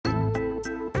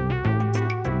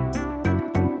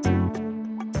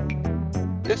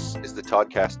This is the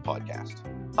Toddcast podcast.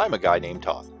 I'm a guy named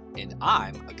Todd. And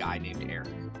I'm a guy named Eric.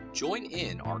 Join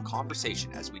in our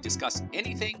conversation as we discuss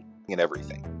anything And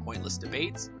everything. pointless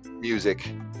debates, Music,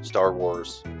 Star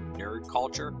Wars, nerd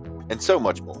culture, and so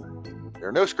much more. There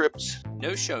are no scripts.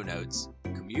 no show notes.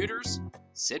 Commuters,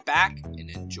 sit back and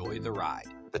enjoy the ride.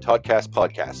 The Toddcast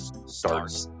podcast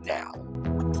Starts now.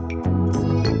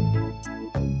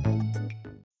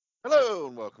 Hello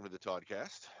and welcome to the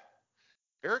Toddcast.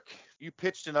 Eric, you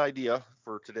pitched an idea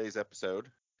for today's episode,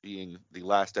 being the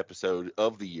last episode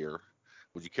of the year.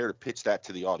 Would you care to pitch that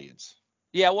to the audience?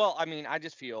 Yeah, well, I mean, I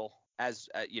just feel as,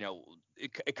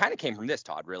 it kind of came from this,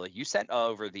 Todd, really. You sent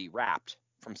over the Wrapped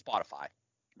from Spotify,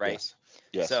 right?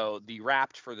 Yes. So the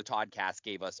Wrapped for the Toddcast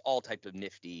gave us all types of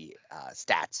nifty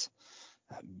stats.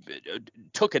 It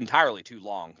took entirely too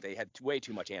long. They had way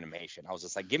too much animation. I was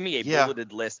just like, give me a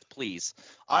bulleted list, please.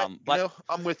 I'm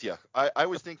with you. I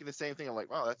was thinking the same thing. I'm like,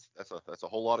 wow, that's a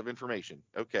whole lot of information.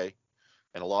 Okay.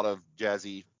 And a lot of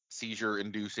jazzy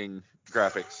seizure-inducing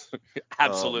graphics.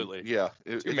 Absolutely. It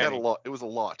had a lot. It was a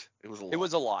lot. It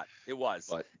was a lot. It was.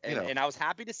 But, and I was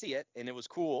happy to see it, and it was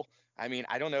cool. I mean,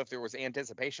 I don't know if there was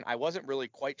anticipation. I wasn't really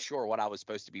quite sure what I was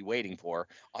supposed to be waiting for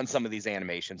on some of these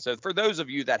animations. So for those of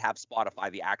you that have Spotify,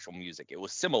 the actual music, it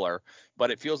was similar, but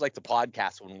it feels like the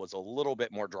podcast one was a little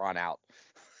bit more drawn out.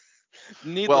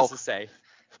 Needless to say.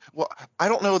 Well, I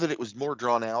don't know that it was more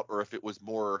drawn out or if it was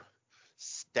more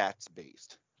stats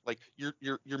based. Like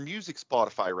your music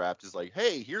Spotify Wrapped is like,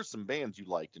 hey, here's some bands you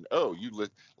liked, and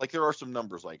like there are some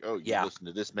numbers like, oh, you listen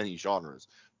to this many genres.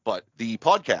 But the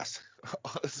podcast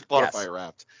Spotify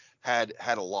Wrapped had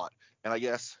a lot, and I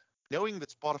guess knowing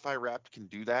that Spotify Wrapped can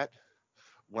do that,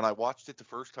 when I watched it the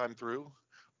first time through,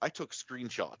 I took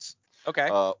screenshots. Okay.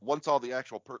 Once all the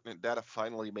actual pertinent data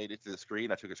finally made it to the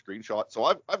screen, I took a screenshot, so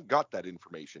I've got that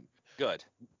information. Good.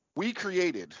 We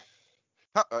created.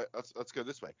 Let's go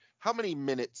this way. How many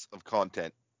minutes of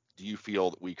content do you feel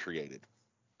that we created?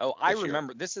 Oh, I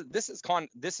remember. This is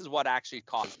what actually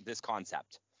caused this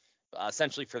concept,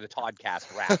 essentially for the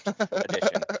Toddcast Wrapped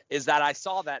edition, is that I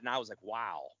saw that and I was like,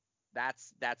 wow,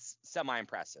 that's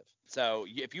semi-impressive. So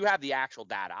if you have the actual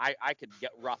data, I could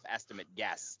get rough estimate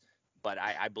guess, but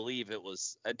I believe it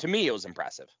was, to me, it was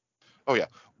impressive. Oh yeah,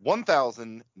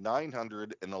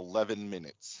 1,911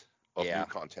 minutes of new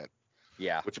content.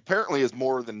 Yeah. Which apparently is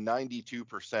more than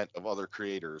 92% of other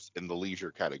creators in the leisure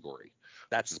category.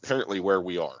 That's apparently where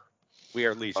we are. We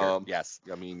are leisure, yes.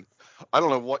 I mean, I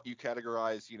don't know what you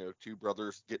categorize, two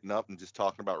brothers getting up and just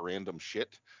talking about random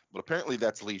shit, but apparently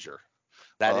that's leisure.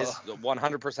 That is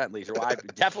 100% leisure. Well,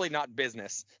 definitely not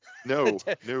business. No.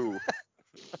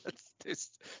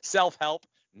 It's self-help,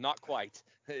 not quite.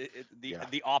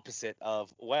 The opposite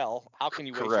of, well, how can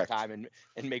you waste your time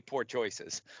and make poor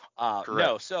choices?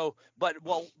 No, so,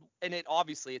 and it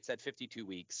obviously it said 52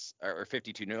 weeks or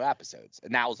 52 new episodes.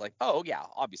 And that was like, oh yeah,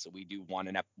 obviously we do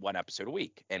one episode a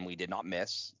week, and we did not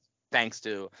miss, thanks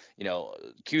to,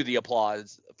 cue the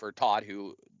applause for Todd,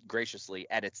 who graciously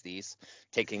edits these,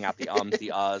 taking out the ums,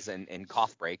 the uhs, and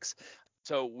cough breaks.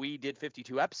 So we did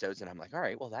 52 episodes, and I'm like, all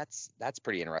right, well, that's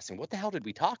pretty interesting. What the hell did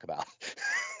we talk about?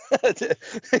 It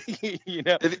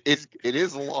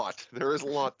is a lot. There is a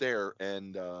lot there,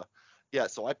 and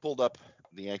so I pulled up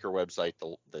the Anchor website,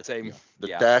 the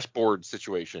dashboard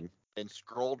situation, and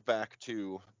scrolled back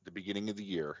to the beginning of the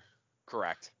year.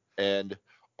 Correct. And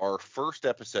our first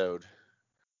episode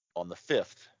on the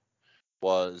 5th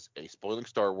was a spoiling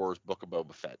Star Wars Book of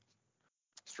Boba Fett,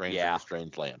 Stranger in a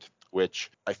Strange Land,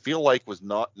 which I feel like was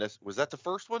not was that the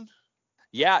first one?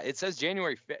 Yeah, it says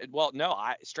January 5th. Well, no,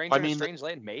 Stranger in a Strange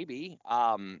Land, maybe.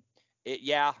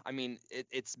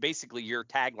 It's basically your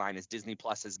tagline is Disney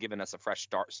Plus has given us a fresh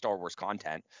Star Wars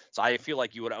content. So I feel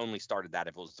like you would have only started that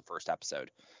if it was the first episode.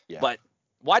 Yeah. But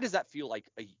why does that feel like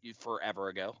forever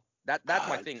ago? That's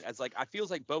my thing. It's like, I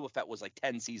feels like Boba Fett was like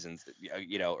 10 seasons,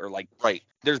 or like, right.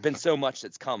 There's been so much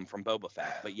that's come from Boba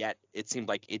Fett, but yet it seemed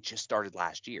like it just started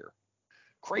last year.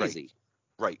 Crazy.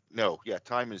 Right. No. Yeah.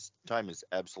 Time is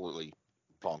absolutely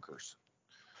bonkers,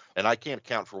 and I can't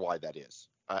account for why that is.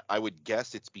 I would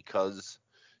guess it's because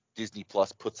Disney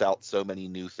Plus puts out so many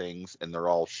new things, and they're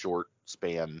all short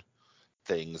span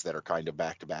things that are kind of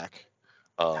back to back.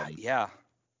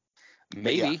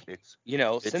 Maybe.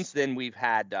 Since then we've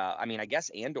had. I guess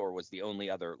Andor was the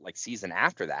only other season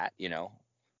after that.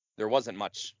 There wasn't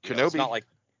much. Kenobi. It's not like.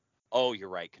 Oh, you're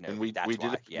right, Kenobi. And we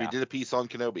did a piece on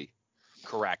Kenobi.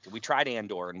 Correct. We tried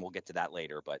Andor, and we'll get to that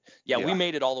later. But, we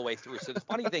made it all the way through. So the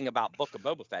funny thing about Book of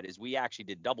Boba Fett is we actually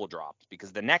did double drops,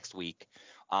 because the next week,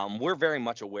 we're very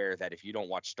much aware that if you don't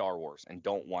watch Star Wars and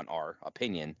don't want our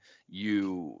opinion,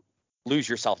 you lose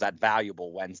yourself that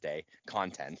valuable Wednesday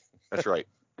content. That's right.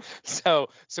 So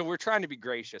we're trying to be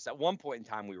gracious. At one point in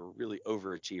time, we were really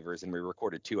overachievers, and we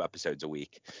recorded 2 episodes a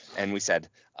week. And we said,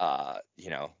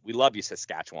 we love you,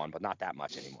 Saskatchewan, but not that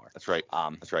much anymore. That's right.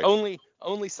 That's right.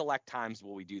 Only select times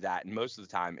will we do that, and most of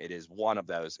the time, it is one of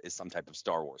those is some type of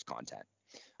Star Wars content.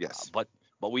 Yes. But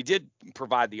we did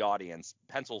provide the audience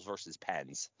pencils versus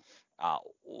pens.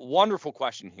 Wonderful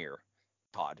question here,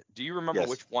 Todd. Do you remember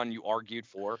which one you argued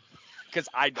for? Because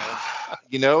I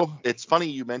don't. It's funny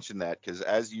you mentioned that, because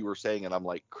as you were saying it, I'm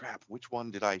like, crap, which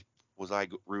one was I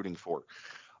rooting for?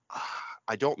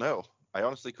 I don't know. I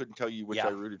honestly couldn't tell you which I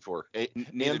rooted for,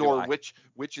 and/or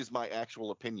which is my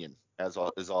actual opinion, as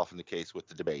is often the case with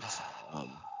the debates.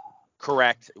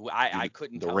 Correct. I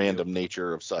couldn't tell you. The random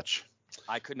nature of such.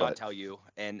 I could not tell you,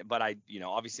 but I,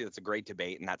 obviously that's a great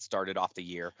debate, and that started off the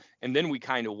year, and then we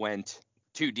kind of went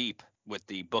too deep with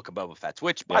the Book of Boba Fett,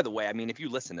 which, by the way, I mean, if you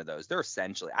listen to those, they're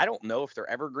essentially, I don't know if they're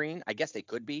evergreen. I guess they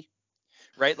could be,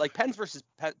 right? Like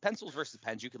pencils versus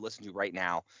pens, you could listen to right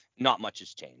now. Not much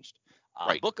has changed.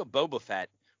 Right. Book of Boba Fett,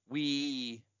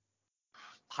 we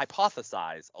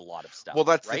hypothesize a lot of stuff. Well,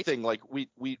 that's the thing. Like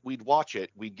we'd watch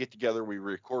it, we'd get together, we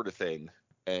record a thing,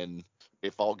 and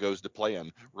if all goes to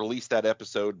plan, release that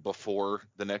episode before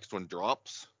the next one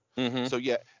drops. Mm-hmm. So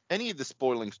yeah, any of the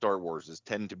spoiling Star Warses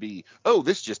tend to be, oh,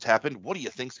 this just happened, what do you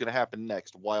think's going to happen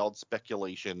next? Wild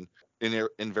speculation,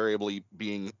 invariably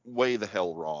being way the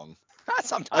hell wrong.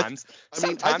 Sometimes. I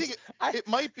think it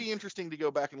might be interesting to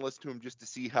go back and listen to him just to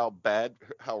see how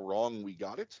wrong we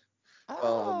got it.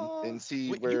 And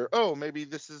see maybe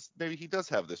he does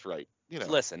have this right.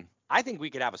 Listen, I think we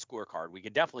could have a scorecard. We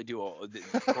could definitely do a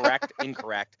correct,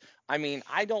 incorrect. I mean,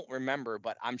 I don't remember,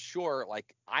 but I'm sure,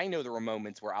 like, I know there were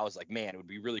moments where I was like, man, it would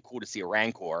be really cool to see a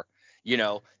Rancor,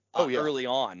 early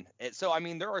on. So, I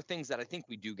mean, there are things that I think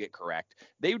we do get correct.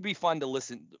 They would be fun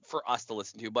for us to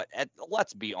listen to, but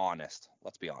let's be honest.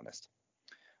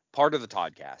 Part of the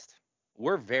Toddcast,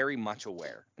 we're very much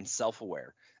aware and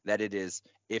self-aware that it is,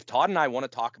 if Todd and I want to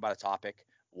talk about a topic,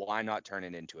 why not turn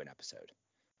it into an episode,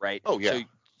 right? Oh, yeah. So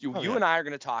you and I are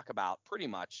going to talk about pretty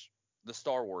much the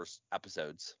Star Wars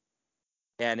episodes,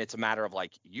 and it's a matter of,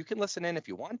 like, you can listen in if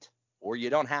you want, or you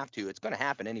don't have to. It's going to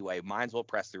happen anyway. Might as well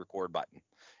press the record button.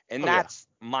 And that's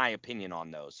my opinion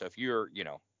on those. So if you're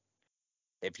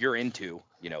into,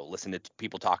 listening to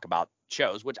people talk about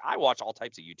shows, which I watch all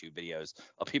types of YouTube videos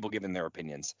of people giving their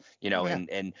opinions,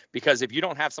 and because if you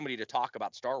don't have somebody to talk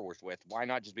about Star Wars with, why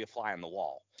not just be a fly on the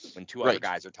wall when two other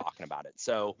guys are talking about it?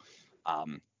 So,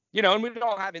 and we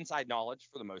don't have inside knowledge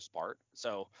for the most part.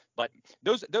 So, but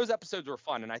those episodes were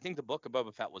fun. And I think the Book of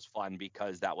Boba Fett was fun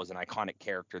because that was an iconic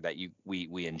character that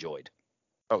we enjoyed.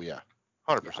 Oh yeah.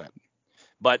 100%. Yeah.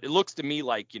 But it looks to me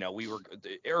like, we were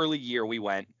the early year, we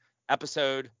went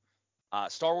episode,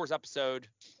 Star Wars episode,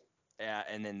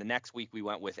 and then the next week we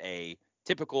went with a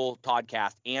typical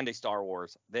Toddcast and a Star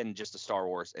Wars, then just a Star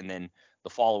Wars, and then the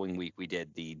following week we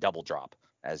did the double drop,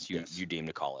 as you deem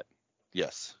to call it.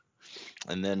 Yes.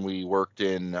 And then we worked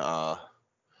in,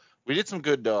 we did some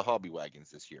good hobby wagons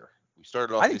this year. We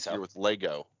started off this year with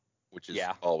Lego, which is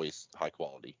always high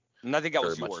quality. And I think that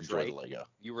was yours, right? Lego.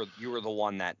 You were the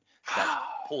one that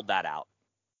pulled that out.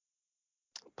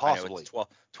 Possibly.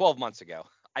 12 months ago.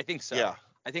 I think so. Yeah.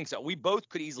 I think so. We both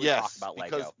could easily talk about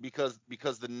Lego. Because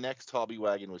the next hobby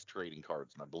wagon was trading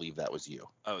cards, and I believe that was you.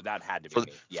 Oh, that had to be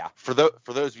me. Yeah. For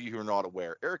those of you who are not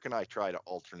aware, Eric and I try to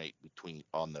alternate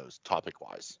on those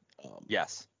topic-wise.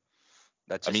 Yes.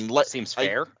 That seems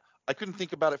fair. I couldn't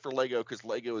think about it for Lego because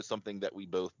Lego is something that we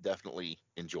both definitely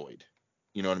enjoyed.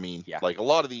 You know what I mean? Yeah. Like a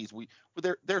lot of these,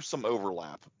 there's some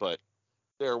overlap, but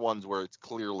there are ones where it's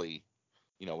clearly,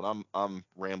 when I'm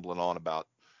rambling on about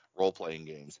role-playing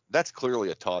games, that's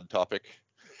clearly a Todd topic.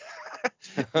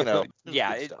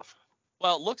 Stuff.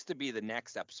 Well, it looks to be the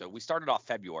next episode. We started off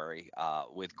February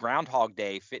with Groundhog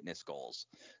Day fitness goals.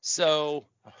 So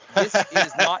this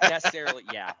is not necessarily,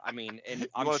 I mean, and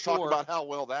I'm sure. You want to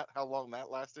talk about how long that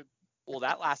lasted? Well,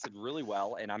 that lasted really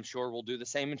well, and I'm sure we'll do the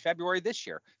same in February this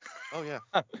year. Oh yeah.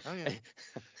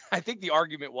 I think the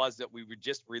argument was that we would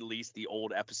just release the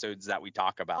old episodes that we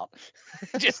talk about,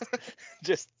 just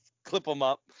clip them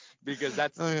up, because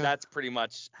that's pretty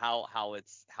much how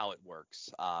it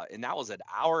works. And that was an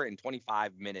hour and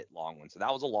 25-minute long one, so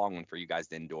that was a long one for you guys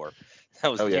to endure.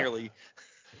 That was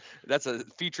that's a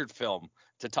featured film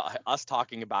to us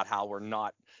talking about how we're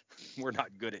not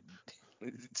good at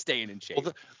staying in shape.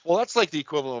 Well, that's like the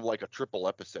equivalent of like a triple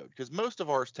episode, because most of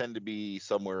ours tend to be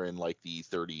somewhere in like the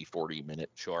 30-40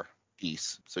 minute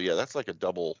piece. So yeah, that's like a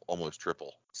double, almost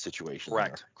triple situation.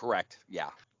 Correct. Yeah.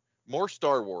 More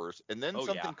Star Wars, and then Oh,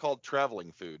 something yeah. called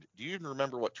Traveling Food. Do you even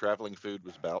remember what Traveling Food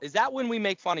was about? Is that when we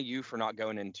make fun of you for not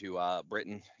going into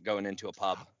Britain, going into a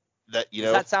pub? That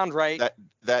Does that sound right?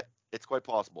 That it's quite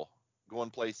possible. Going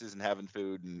places and having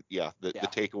food, and the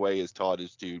takeaway is Todd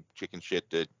is too chicken shit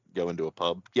to go into a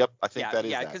pub. Yep, I think that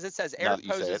is that. Yeah, because it says Eric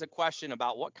poses a question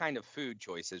about what kind of food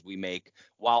choices we make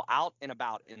while out and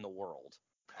about in the world.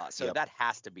 So that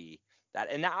has to be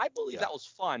that. And I believe that was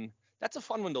fun. That's a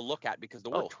fun one to look at because the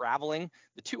word traveling,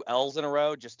 the 2 L's in a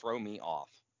row just throw me off.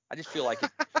 I just feel like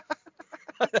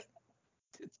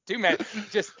it's too many.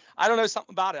 Just, I don't know,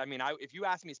 something about it. I mean, if you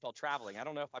ask me to spell traveling, I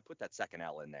don't know if I put that second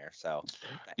L in there. So,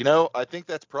 I think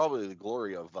that's probably the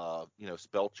glory of,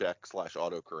 spell check /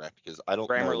 autocorrect, because I don't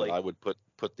know that I would put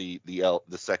the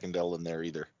second L in there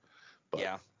either. But.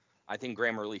 Yeah. I think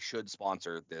Grammarly should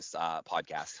sponsor this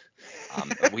podcast.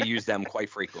 We use them quite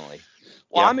frequently.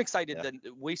 Well, I'm excited that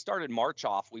we started March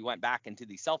off. We went back into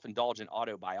the Self-Indulgent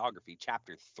Autobiography,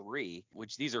 Chapter 3,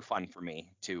 which these are fun for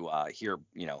me to hear,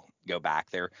 go back.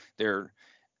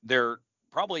 They're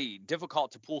probably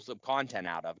difficult to pull some content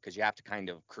out of because you have to kind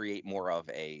of create more of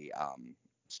a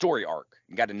story arc.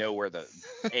 You got to know where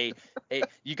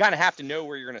you kind of have to know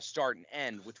where you're going to start and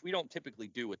end, which we don't typically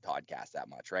do with podcasts that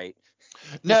much, right?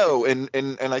 No, and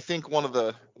I think one of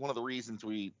the reasons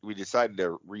we decided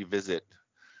to revisit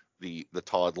the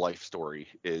Todd life story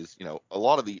is, a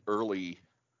lot of the early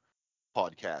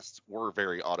podcasts were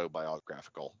very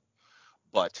autobiographical,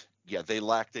 but they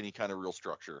lacked any kind of real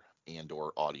structure and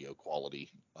or audio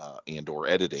quality and or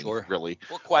editing, really.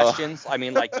 Or questions. I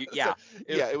mean,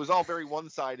 it was all very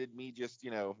one-sided, me just,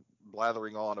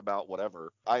 blathering on about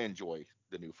whatever. I enjoy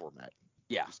the new format.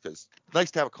 Yeah. Just because it's nice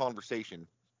to have a conversation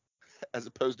as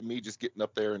opposed to me just getting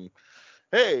up there and,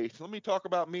 hey, let me talk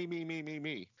about me.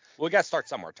 Well, we got to start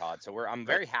somewhere, Todd. So I'm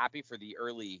very happy for the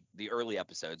early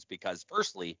episodes because,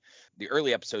 firstly, the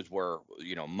early episodes were,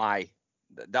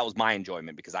 that was my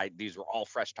enjoyment because these were all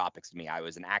fresh topics to me. I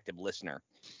was an active listener.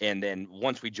 And then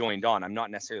once we joined on, I'm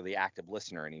not necessarily an active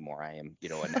listener anymore. I am,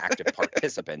 an active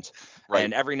participant. Right.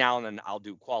 And every now and then I'll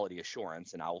do quality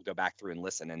assurance and I'll go back through and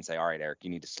listen and say, all right, Eric, you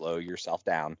need to slow yourself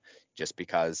down just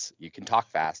because you can talk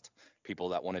fast. People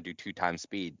that want to do 2 times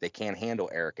speed, they can't handle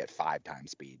Eric at 5 times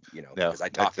speed, because I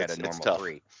talk at a normal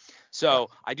 3.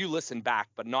 So I do listen back,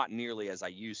 but not nearly as I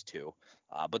used to.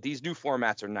 But these new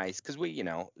formats are nice because we,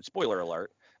 spoiler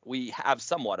alert, we have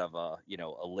somewhat of a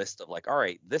list of like, all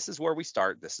right, this is where we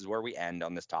start, this is where we end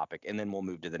on this topic, and then we'll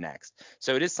move to the next.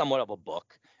 So it is somewhat of a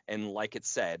book. And like it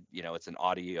said, it's an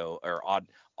audio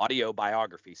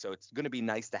biography. So it's going to be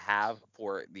nice to have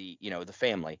for the, the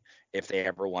family if they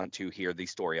ever want to hear the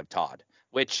story of Todd,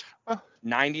 which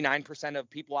 99% of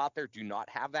people out there do not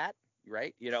have that,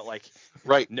 right?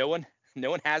 Right. No one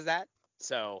has that.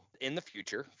 So in the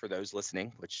future, for those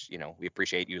listening, which, we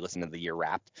appreciate you listening to the Year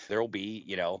Wrapped, there will be,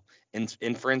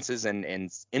 inferences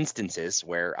and instances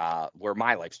where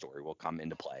my life story will come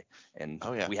into play. And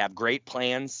we have great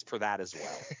plans for that as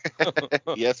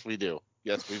well. Yes, we do.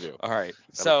 All right.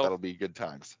 That'll be good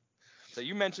times. So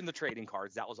you mentioned the trading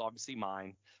cards. That was obviously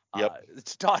mine. Yep.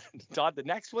 Todd, the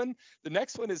next one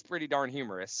is pretty darn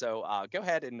humorous. So go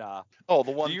ahead and the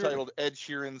one titled Ed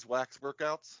Sheeran's Wax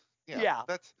Workouts. Yeah.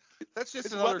 That's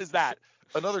just what is that?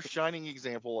 Another shining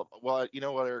example of, well, you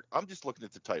know what, Eric, I'm just looking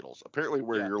at the titles. Apparently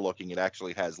where you're looking, it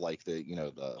actually has like the,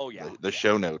 the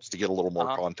show notes to get a little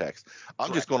more context.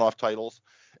 I'm just going off titles.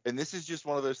 And this is just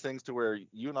one of those things to where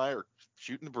you and I are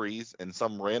shooting the breeze and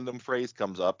some random phrase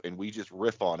comes up and we just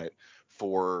riff on it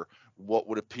for what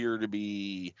would appear to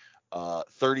be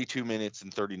 32 minutes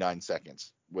and 39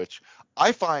 seconds, which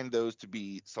I find those to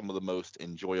be some of the most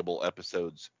enjoyable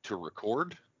episodes to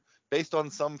record. Based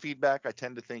on some feedback, I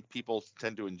tend to think people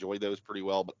tend to enjoy those pretty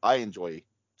well, but I enjoy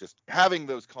just having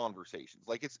those conversations.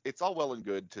 Like it's all well and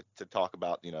good to talk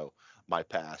about, my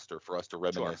past or for us to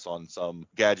reminisce on some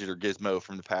gadget or gizmo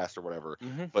from the past or whatever.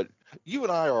 Mm-hmm. But you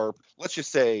and I are, let's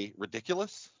just say,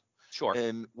 ridiculous. Sure.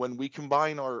 And when we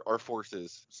combine our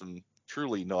forces, some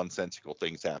truly nonsensical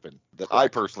things happen that I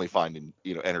personally find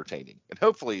entertaining. And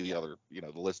hopefully the other,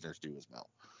 the listeners do as well.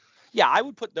 Yeah, I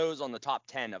would put those on the top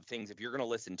 10 of things if you're going to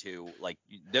listen to, like,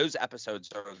 those episodes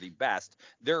are the best.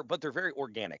 But they're very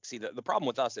organic. See, the problem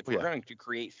with us, if we're going to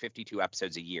create 52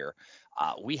 episodes a year,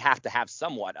 we have to have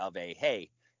somewhat of a, hey,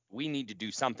 we need to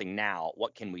do something now.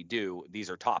 What can we do? These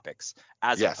are topics,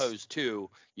 as opposed to,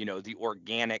 the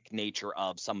organic nature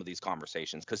of some of these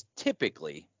conversations. Because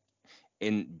typically,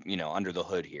 under the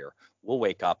hood here, we'll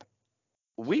wake up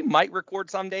We might record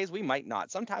some days, we might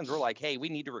not. Sometimes we're like, hey, we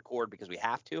need to record because we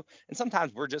have to, and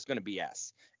sometimes we're just going to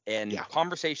BS. And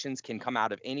conversations can come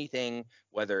out of anything,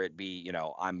 whether it be,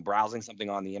 I'm browsing something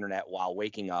on the internet while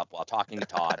waking up, while talking to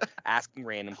Todd, asking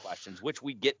random questions, which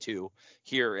we get to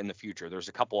here in the future. There's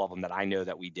a couple of them that I know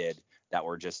that we did that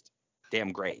were just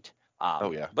damn great.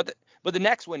 But the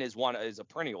next one is a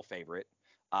perennial favorite,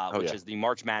 which is the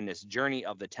March Madness Journey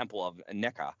of the Temple of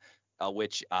Nika.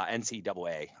 Which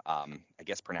NCAA, I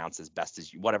guess, pronounces best as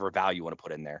whatever value you want to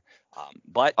put in there.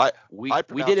 But we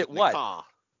did it what?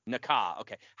 Naka.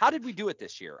 Okay. How did we do it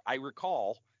this year? I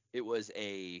recall it was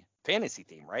a fantasy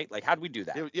theme, right? Like, how did we do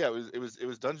that? It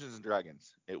was Dungeons and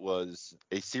Dragons. It was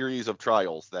a series of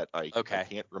trials that I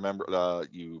can't remember.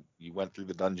 You went through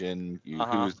the dungeon.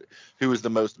 Who was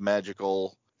the most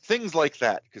magical. Things like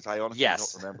that, because I honestly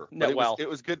don't remember. But it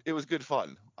was good. It was good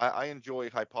fun. I enjoy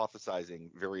hypothesizing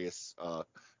various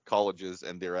colleges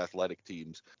and their athletic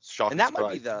teams. Shock and that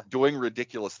surprise, might be doing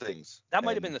ridiculous things. That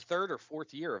might have been the third or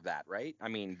fourth year of that, right? I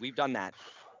mean, we've done that.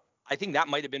 I think that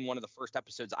might have been one of the first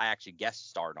episodes I actually guest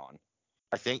starred on.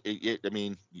 I think I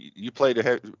mean, you played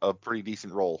a pretty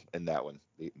decent role in that one.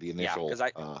 The initial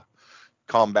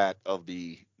combat of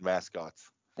the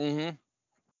mascots. Mm-hmm.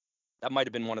 That might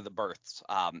have been one of the births.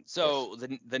 So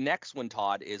the next one,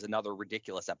 Todd, is another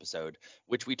ridiculous episode,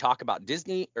 which we talk about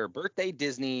birthday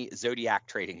Disney Zodiac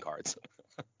trading cards.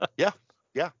 Yeah.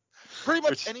 Pretty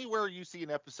much anywhere you see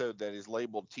an episode that is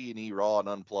labeled T&E Raw and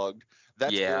Unplugged,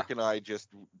 that's Eric and I just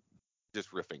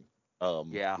riffing.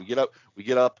 We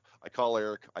get up. I call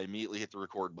Eric. I immediately hit the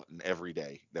record button every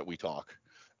day that we talk.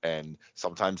 And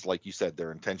sometimes, like you said,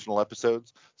 they're intentional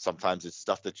episodes. Sometimes it's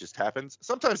stuff that just happens.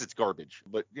 Sometimes it's garbage.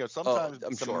 But sometimes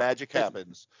some magic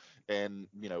happens. And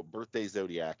Birthday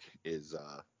Zodiac is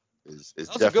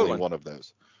definitely one of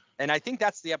those. And I think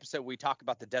that's the episode we talk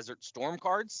about the Desert Storm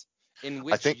cards. In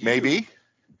which I think maybe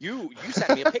you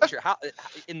sent me a picture. How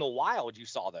in the wild you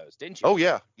saw those, didn't you? Oh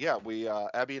yeah. We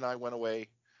Abby and I went away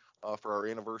for our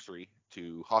anniversary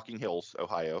to Hocking Hills,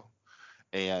 Ohio.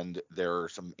 And there are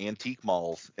some antique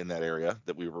malls in that area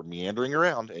that we were meandering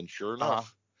around, and sure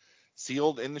enough,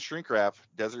 sealed in the shrink wrap,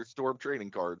 Desert Storm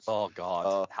trading cards. Oh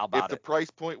God, how about if the price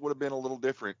point would have been a little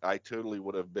different, I totally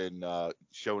would have been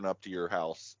showing up to your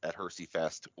house at Hersey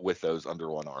Fest with those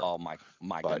under one arm. Oh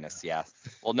my goodness, yeah.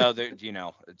 Well, no,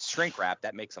 shrink wrap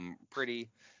that makes them pretty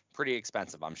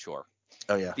expensive, I'm sure.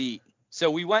 Oh yeah. So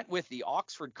we went with the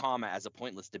Oxford comma as a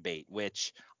pointless debate,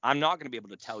 which I'm not going to be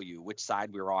able to tell you which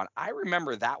side we were on. I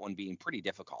remember that one being pretty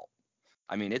difficult.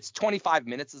 I mean, it's 25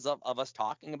 minutes of us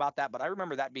talking about that, but I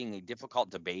remember that being a difficult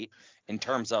debate in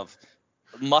terms of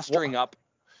mustering up,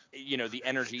 the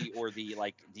energy or the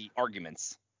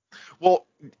arguments. Well,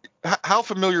 how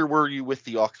familiar were you with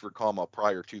the Oxford comma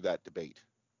prior to that debate?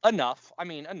 Enough.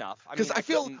 Because I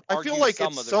feel like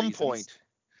at some point.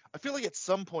 I feel like at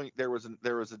some point there was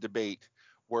a debate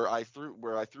where I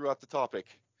threw out the topic,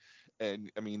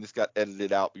 and I mean this got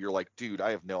edited out. But you're like, dude,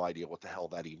 I have no idea what the hell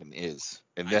that even is.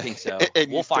 And I think so. And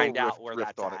we'll find out where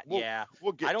that's at.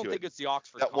 We'll get. I don't think it's the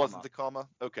Oxford. That wasn't the comma.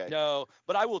 Okay. No,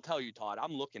 but I will tell you, Todd.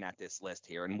 I'm looking at this list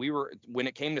here, and when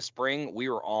it came to spring, we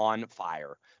were on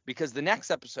fire because the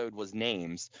next episode was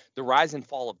names: The Rise and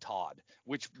Fall of Todd,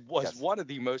 which was one of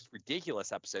the most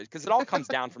ridiculous episodes because it all comes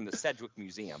down from the Sedgwick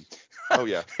Museum. Oh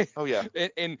yeah.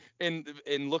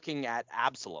 In looking at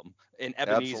Absalom and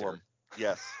Ebenezer. Absalom.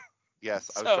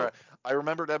 Yes. I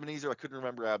remembered Ebenezer. I couldn't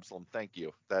remember Absalom. Thank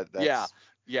you. That's...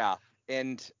 Yeah.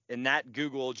 And that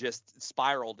Google just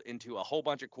spiraled into a whole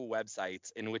bunch of cool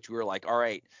websites in which we were like, all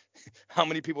right, how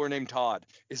many people are named Todd?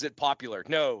 Is it popular?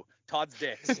 No, Todd's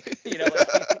dicks.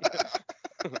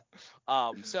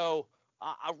 So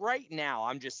right now,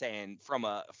 I'm just saying from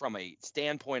a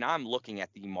standpoint, I'm looking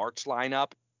at the March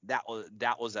lineup. That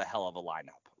was a hell of a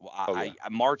lineup.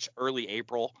 March, early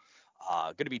April,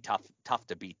 going to be tough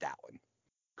to beat that one.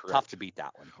 Correct. Tough to beat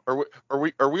that one.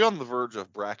 Are we on the verge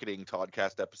of bracketing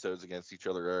Toddcast episodes against each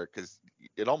other, Eric? Because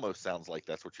it almost sounds like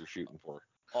that's what you're shooting for.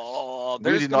 Oh,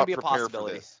 there's going to be a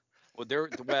possibility. Well,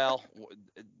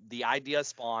 the idea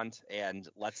spawned, and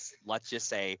let's just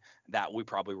say that we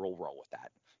probably will roll with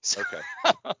that. So,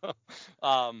 okay.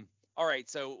 All right,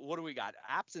 so what do we got?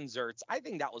 Apps and Zerts. I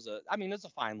think that was it's a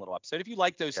fine little episode. If you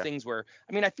like those things where,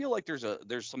 I feel like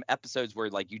there's some episodes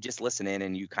where like you just listen in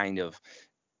and you kind of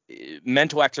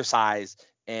mental exercise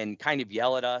and kind of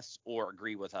yell at us or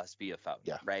agree with us via phone,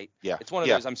 right? Yeah. It's one of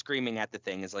those I'm screaming at the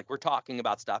thing. Is like we're talking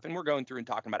about stuff and we're going through and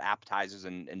talking about appetizers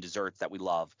and desserts that we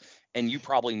love, and you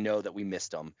probably know that we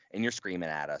missed them and you're screaming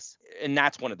at us. And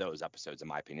that's one of those episodes, in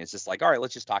my opinion. It's just like, all right,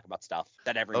 let's just talk about stuff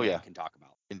that everyone can talk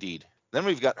about. Indeed. Then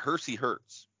we've got Hersey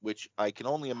Hurts, which I can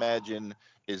only imagine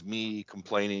is me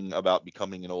complaining about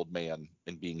becoming an old man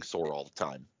and being sore all the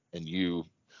time, and you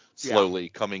slowly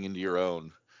coming into your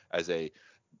own as a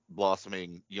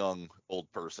blossoming young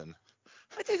old person.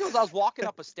 I think it was I was walking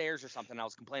up a stairs or something. I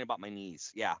was complaining about my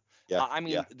knees. Yeah. I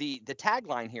mean, the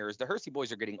tagline here is the Hersey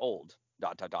boys are getting old. ...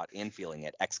 and feeling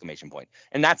it! !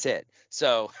 And that's it.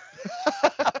 So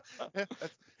that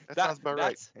sounds about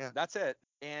right. Yeah. That's it.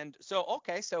 And so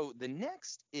okay, so the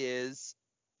next is,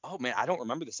 oh man, I don't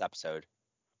remember this episode.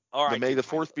 All right. May the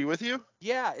 4th be with you?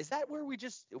 Yeah, is that where we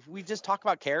just talk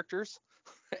about characters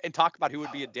and talk about who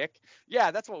would be a dick?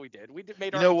 Yeah, that's what we did. We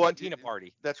made our cantina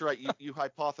party. That's right. You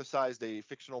hypothesized a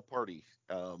fictional party,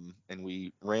 and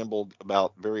we rambled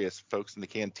about various folks in the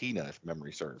cantina, if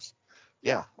memory serves.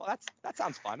 Yeah. Well, that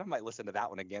sounds fun. I might listen to that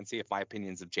one again, see if my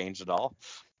opinions have changed at all.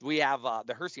 We have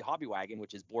the Hersey Hobby Wagon,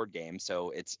 which is board game,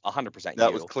 so it's 100%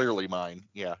 That was clearly mine.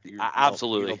 Yeah.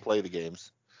 Absolutely. You don't play the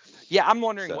games. Yeah, I'm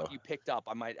wondering what you picked up.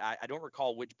 I don't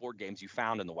recall which board games you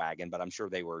found in the wagon, but I'm sure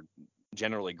they were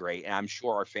generally great, and I'm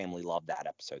sure our family loved that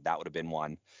episode. That would have been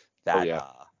one that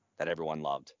that everyone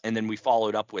loved. And then we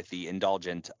followed up with the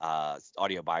Indulgent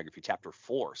audio biography, chapter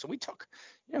 4. So we took,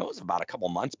 it was about a couple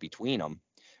months between them,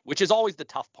 which is always the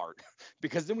tough part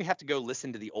because then we have to go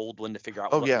listen to the old one to figure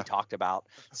out what we talked about.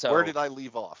 So where did I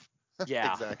leave off?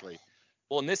 Yeah, exactly.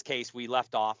 Well, in this case, we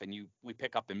left off and we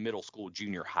pick up in middle school,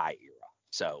 junior high era.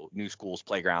 So new schools,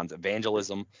 playgrounds,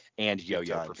 evangelism, and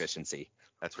yo-yo proficiency.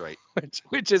 That's right.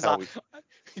 Which is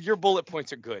your bullet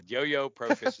points are good. Yo-yo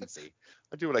proficiency.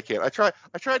 I do what I can. I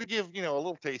try to give a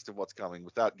little taste of what's coming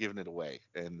without giving it away.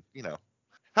 And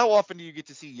how often do you get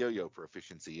to see yo-yo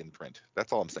proficiency in print?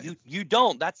 That's all I'm saying. You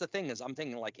don't. That's the thing is I'm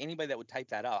thinking like anybody that would type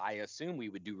that out, I assume we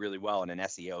would do really well in an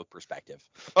SEO perspective.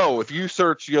 Oh, if you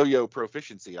search yo-yo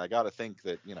proficiency, I got to think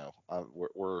that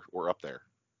we're up there.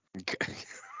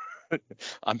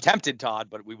 I'm tempted, Todd,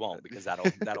 but we won't because that'll.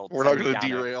 We're not going to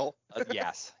derail.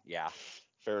 Yes. Yeah.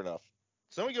 Fair enough.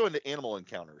 So then we go into animal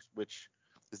encounters, which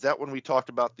is that when we talked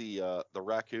about the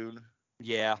raccoon?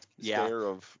 Yeah. Stare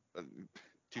of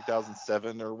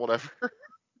 2007 or whatever.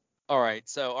 All right.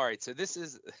 So this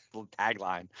is the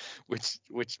tagline, which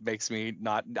makes me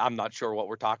I'm not sure what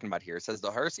we're talking about here. It says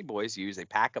the Hersey boys use a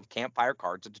pack of campfire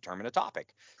cards to determine a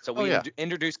topic. So we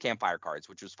introduced campfire cards,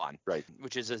 which was fun. Right.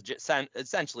 Which is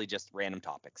essentially just random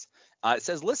topics. It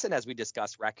says, listen as we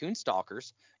discuss raccoon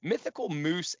stalkers, mythical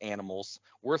moose animals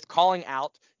worth calling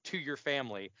out to your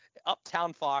family,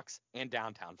 Uptown Fox and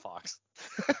Downtown Fox.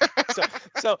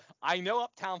 So I know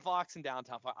Uptown Fox and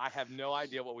Downtown Fox. I have no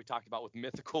idea what we talked about with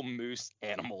mythical moose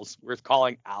animals worth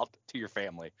calling out to your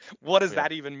family. What does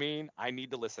that even mean? I need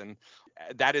to listen.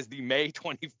 That is the May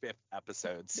 25th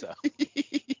episode. So,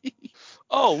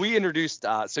 we introduced.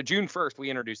 So June 1st,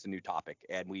 we introduced a new topic,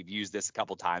 and we've used this a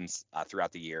couple times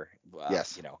throughout the year.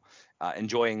 Yes.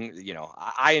 Enjoying.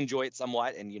 I enjoy it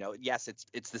somewhat, and yes,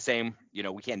 it's the same.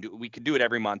 We could do it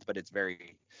every month, but it's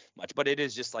very much. But it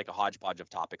is just like a hodgepodge of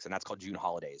topics, and that's called June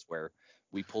Holidays, where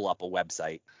we pull up a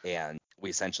website and we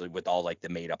essentially with all like the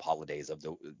made up holidays of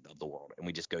the world, and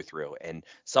we just go through, and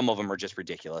some of them are just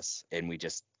ridiculous, and we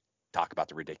just talk about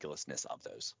the ridiculousness of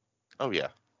those. Oh yeah.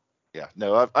 Yeah.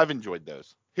 No, I've enjoyed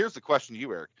those. Here's the question to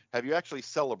you, Eric. Have you actually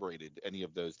celebrated any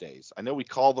of those days? I know we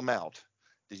call them out.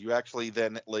 Did you actually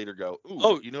then later go,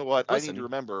 you know what? Listen, I need to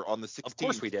remember on the 16th. Of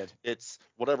course we did. It's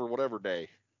whatever day.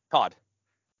 Todd,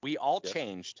 we all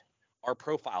changed our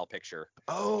profile picture.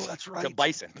 Oh, that's right. To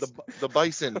bison. The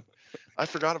bison. I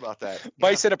forgot about that.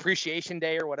 Bison Appreciation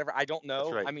Day or whatever. I don't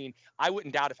know. Right. I mean, I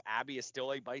wouldn't doubt if Abby is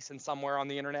still a bison somewhere on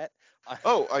the internet.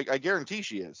 I guarantee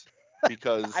she is,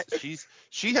 because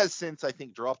she has since, I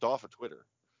think, dropped off of Twitter.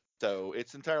 So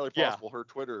it's entirely possible her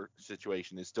Twitter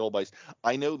situation is still bison.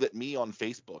 I know that me on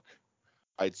Facebook,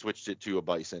 I'd switched it to a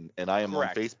bison, and I am on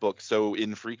Facebook so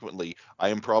infrequently, I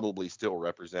am probably still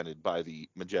represented by the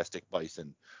majestic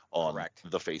bison on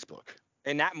the Facebook.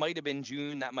 And that might have been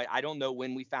June. I don't know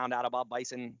when we found out about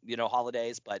bison,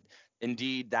 holidays, but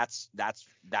indeed that's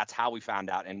how we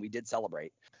found out, and we did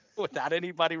celebrate without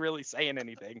anybody really saying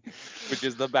anything, which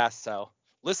is the best. So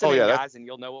listen guys, and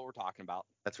you'll know what we're talking about.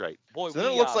 That's right. Boy, so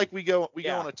then it looks like we go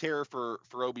on a tear for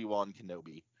Obi-Wan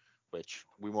Kenobi, which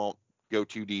we won't go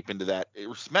too deep into that.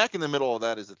 Smack in the middle of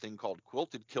that is a thing called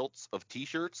Quilted Kilts of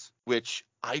T-shirts, which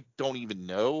I don't even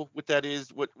know what that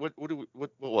is. What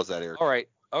was that, Eric? All right.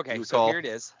 Okay, so here it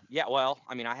is. Yeah, well,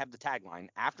 I mean, I have the tagline.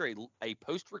 After a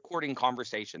post-recording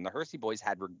conversation the Hersey boys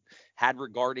had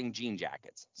regarding jean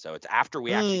jackets. So it's after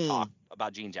we actually talked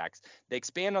about jean jackets. They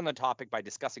expand on the topic by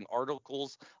discussing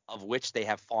articles of which they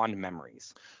have fond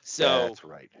memories. So that's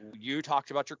right. You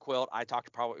talked about your quilt. I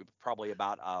talked probably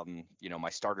about my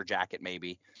starter jacket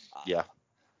maybe. Yeah.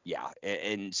 Yeah,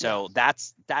 and so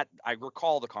that's that. I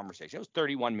recall the conversation. It was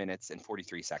 31 minutes and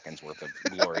 43 seconds worth of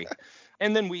glory,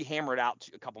 and then we hammered out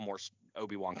a couple more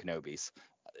Obi-Wan Kenobis.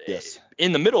 Yes.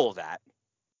 In the middle of that,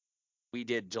 we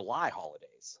did July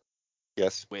holidays.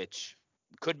 Yes. Which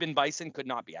could have been Bison, could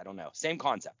not be. I don't know. Same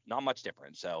concept, not much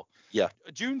different. So yeah,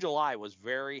 June, July was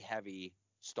very heavy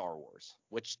Star Wars,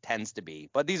 which tends to be,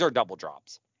 but these are double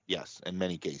drops. Yes, in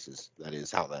many cases, that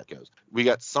is how that goes. We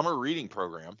got summer reading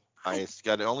program. I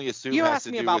got to only assume you has asked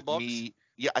to me do about with books. me.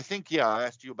 Yeah, I think I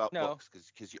asked you about books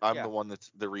because I'm the one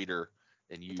that's the reader,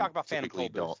 and you talk about typically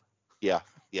Phantom don't. Yeah,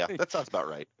 that sounds about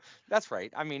right. That's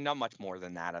right. I mean, not much more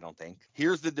than that, I don't think.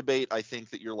 Here's the debate. I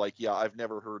think that you're like, I've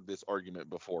never heard this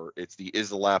argument before. It's is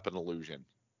the lap an illusion?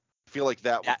 I feel like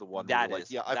that was the one where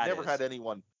you're like, I've never had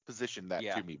anyone position that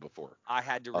to me before. I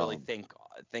had to really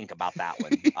think about that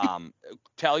one.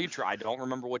 Tell you true, I don't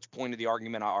remember which point of the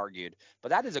argument I argued, but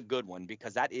that is a good one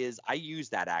because I use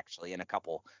that actually in a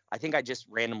couple. I think I just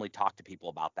randomly talked to people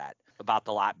about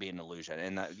the lap being an illusion,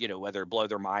 and whether it blow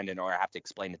their mind or I have to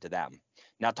explain it to them.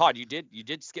 Now, Todd, you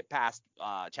did skip past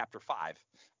chapter 5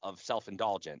 of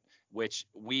Self-Indulgent, which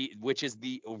is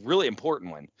the really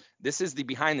important one. This is the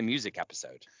behind the music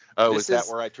episode. Oh, is that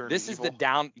where I turned This evil? Is the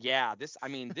down. Yeah, this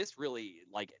really,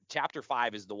 like, chapter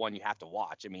 5 is the one you have to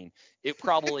watch. I mean, it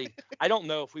probably I don't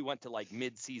know if we went to like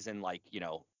mid-season, like,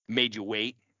 made you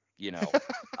wait,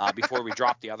 before we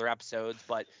dropped the other episodes,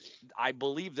 but I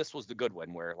believe this was the good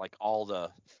one where like all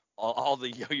the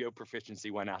yo-yo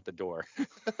proficiency went out the door.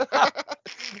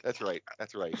 That's right.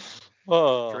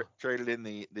 Oh. Traded in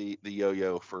the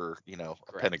yo-yo for a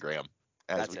pentagram,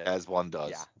 as one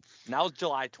does. Yeah. And that was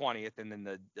July 20th, and then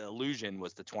the illusion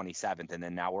was the 27th, and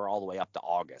then now we're all the way up to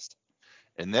August.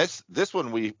 And this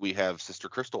one we have Sister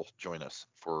Crystal join us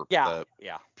for the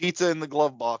pizza in the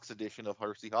glove box edition of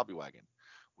Hersey Hobby Wagon,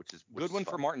 which is good one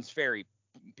fun. For Martin's Ferry.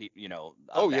 If you're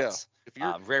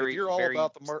all very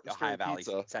about the Martin's Ohio Ferry Valley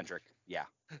pizza centric,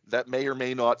 that may or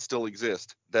may not still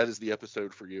exist. That is the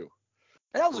episode for you.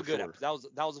 And that was a good episode.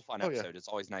 That was a fun episode. Yeah. It's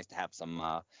always nice to have some.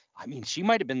 I mean, she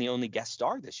might have been the only guest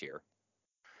star this year.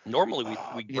 Normally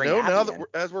we bring Abby now in.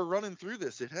 As we're running through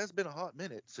this, it has been a hot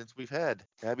minute since we've had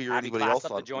Abby or Abby anybody else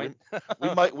on. The joint.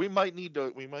 we might need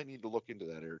to look into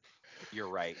that, Eric. You're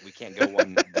right. We can't go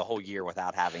the whole year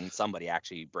without having somebody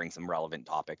actually bring some relevant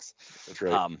topics. That's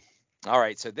right. All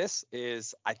right. So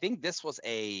I think this was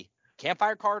a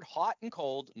campfire card, hot and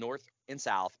cold, north and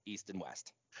south, east and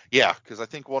west. Yeah, because I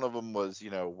think one of them was,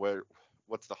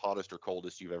 what's the hottest or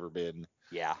coldest you've ever been?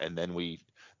 Yeah. And then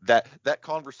that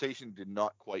conversation did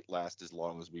not quite last as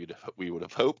long as we would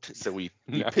have hoped. So we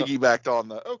piggybacked on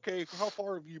how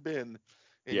far have you been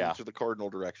in each of the cardinal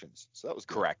directions? So that was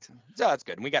good. Correct. So that's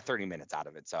good. And we got 30 minutes out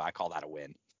of it, so I call that a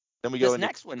win. Then we go into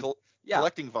next one.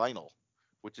 Collecting vinyl,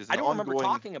 which is I don't remember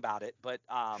talking about it, but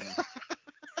I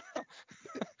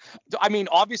mean,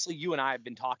 obviously you and I have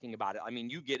been talking about it. I mean,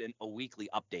 you get a weekly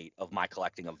update of my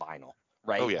collecting of vinyl,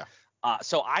 right? Oh yeah.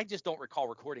 So I just don't recall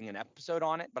recording an episode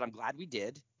on it, but I'm glad we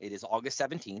did. It is August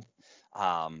 17th.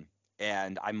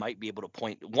 And I might be able to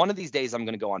point one of these days. I'm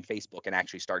going to go on Facebook and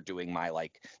actually start doing my,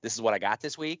 this is what I got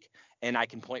this week. And I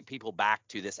can point people back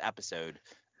to this episode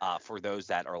for those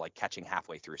that are like catching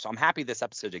halfway through. So I'm happy this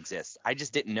episode exists. I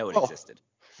just didn't know it existed.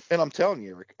 And I'm telling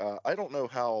you, Eric, I don't know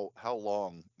how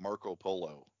long Marco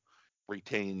Polo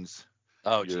retains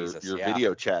your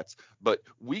video chats, but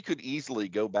we could easily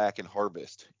go back and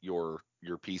harvest your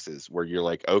pieces where you're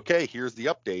like, okay, here's the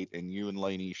update, and you and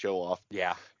Lainey show off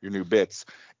your new bits,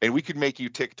 and we could make you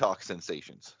TikTok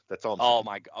sensations. That's all I'm saying. Oh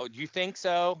my god. Oh, do you think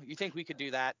so? You think we could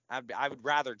do that? I would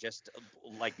rather just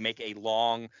make a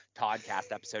long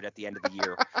podcast episode at the end of the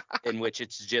year in which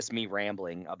it's just me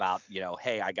rambling about,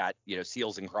 hey, I got,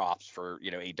 Seals and Crofts for,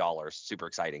 $8. Super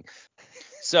exciting.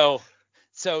 So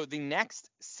the next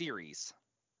series,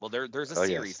 well, there's a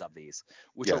series of these,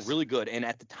 which are really good. And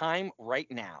at the time right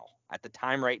now,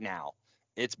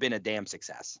 it's been a damn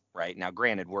success. Right now,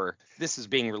 granted, this is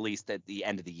being released at the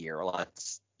end of the year.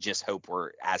 Let's just hope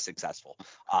we're as successful.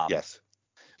 Yes.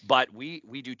 But we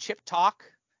do Chip Talk,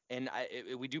 and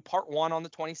we do part 1 on the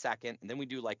 22nd, and then we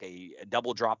do like a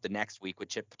double drop the next week with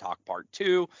Chip Talk part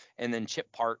 2, and then Chip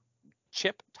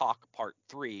Talk part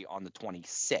 3 on the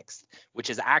 26th, which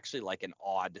is actually like an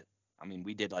odd. I mean,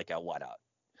 we did like a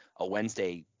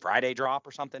Wednesday Friday drop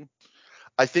or something.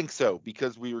 I think so,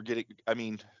 because we were getting. I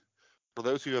mean, for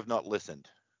those who have not listened,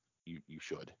 you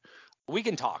should. We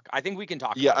can talk. I think we can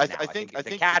talk. Yeah, about it now. I think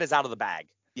the cat is out of the bag.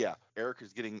 Yeah, Eric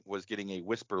was getting a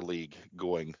whisper league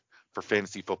going for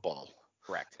fantasy football.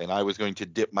 Correct. And I was going to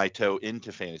dip my toe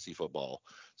into fantasy football.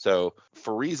 So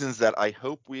for reasons that I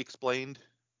hope we explained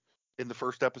in the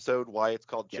first episode, why it's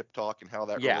called Chip Talk and how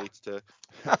that relates to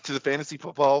the fantasy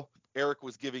football, Eric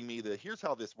was giving me here's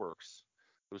how this works.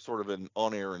 It was sort of an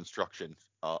on-air instruction,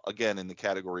 again, in the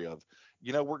category of,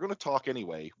 we're going to talk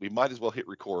anyway. We might as well hit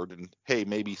record, and hey,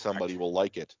 maybe somebody will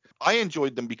like it. I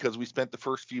enjoyed them because we spent the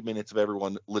first few minutes of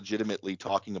everyone legitimately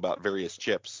talking about various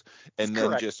chips, and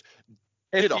then just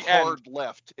did a hard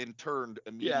left and turned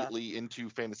immediately into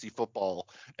fantasy football,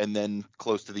 and then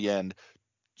close to the end,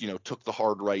 took the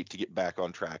hard right to get back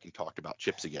on track and talked about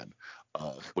chips again,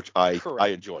 which I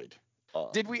enjoyed.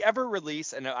 Did we ever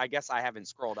release, and I guess I haven't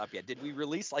scrolled up yet, did we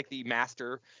release like the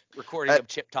master recording of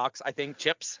Chip Talks, I think,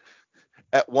 chips?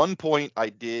 At one point, I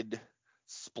did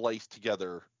splice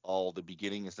together all the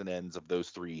beginnings and ends of those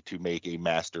three to make a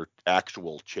master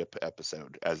actual chip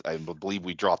episode, as I believe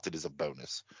we dropped it as a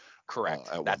bonus. Correct.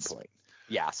 At one point.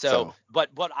 Yeah, so but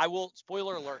I will,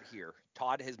 spoiler alert here,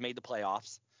 Todd has made the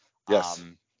playoffs. Yes.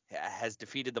 Has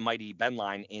defeated the mighty Ben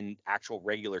Line in actual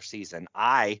regular season.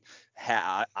 I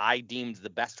deemed the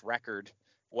best record.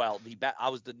 Well, I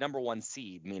was the number one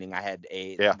seed, meaning I had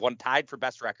one tied for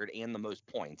best record and the most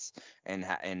points.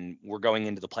 And we're going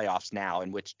into the playoffs now,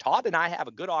 in which Todd and I have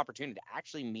a good opportunity to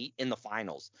actually meet in the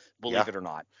finals. Believe it or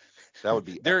not, that would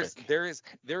be. There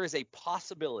is a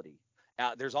possibility.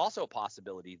 There's also a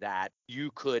possibility that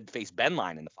you could face Ben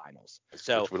Line in the finals.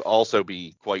 So which would also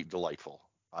be quite delightful.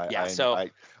 I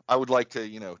would like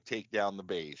to, take down the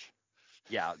beige.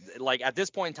 Yeah, like at this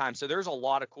point in time, so there's a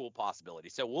lot of cool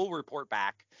possibilities. So we'll report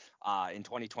back in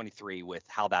 2023 with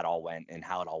how that all went and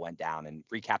how it all went down, and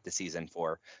recap the season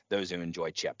for those who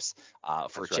enjoy chips.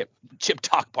 For Chip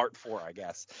Talk Part 4, I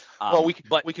guess. Well,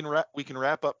 we can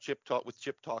wrap up Chip Talk with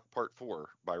Chip Talk Part 4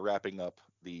 by wrapping up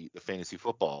the fantasy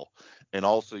football, and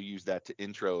also use that to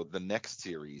intro the next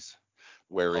series,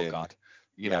 wherein.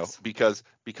 Because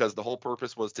the whole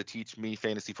purpose was to teach me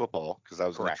fantasy football, because I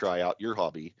was going to try out your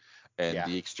hobby, and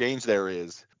the exchange there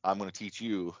is I'm going to teach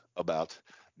you about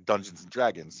Dungeons and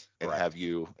Dragons and have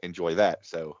you enjoy that.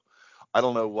 So I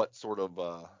don't know what sort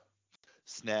of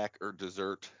snack or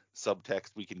dessert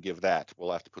subtext we can give that.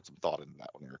 We'll have to put some thought into that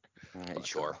one, Eric. But,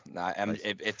 sure.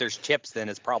 If there's chips, then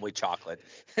it's probably chocolate.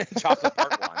 Chocolate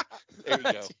Part 1. There you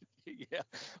go. Yeah.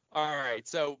 All right.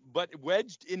 So, but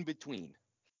wedged in between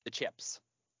the chips.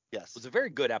 Yes. It was a very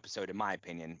good episode, in my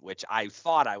opinion, which I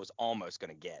thought I was almost going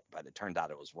to get, but it turned out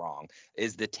it was wrong,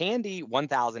 is the Tandy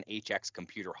 1000 HX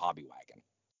computer hobby wagon.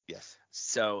 Yes.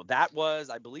 So that was,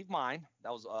 I believe, mine.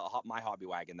 That was my hobby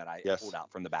wagon that I pulled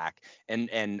out from the back.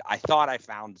 And I thought I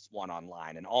found one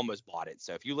online and almost bought it.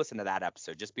 So if you listen to that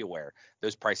episode, just be aware,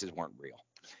 those prices weren't real.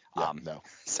 No.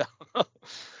 So you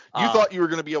thought you were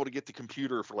going to be able to get the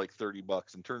computer for like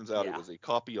 $30, and turns out it was a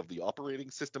copy of the operating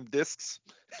system discs.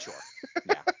 Sure.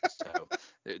 Yeah. So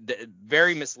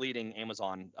very misleading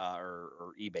Amazon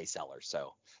or eBay sellers.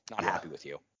 So not happy with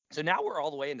you. So now we're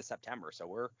all the way into September. So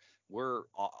we're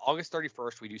August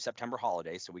 31st. We do September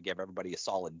holidays. So we give everybody a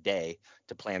solid day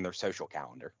to plan their social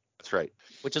calendar. That's right.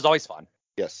 Which is always fun.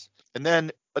 Yes. And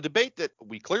then a debate that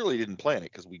we clearly didn't plan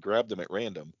it because we grabbed them at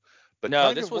random. But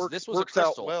no, this was a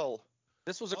Crystal. Well.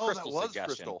 This was a Crystal suggestion.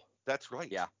 Crystal. That's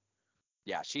right. Yeah.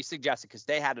 Yeah. She suggested, because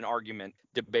they had an argument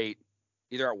debate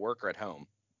either at work or at home,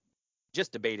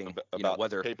 just debating about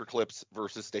whether paper clips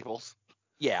versus staples.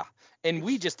 Yeah. And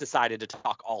we just decided to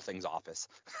talk all things office.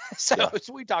 So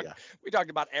we talked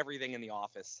about everything in the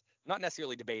office, not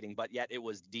necessarily debating, but yet it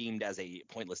was deemed as a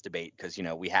pointless debate because,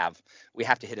 we have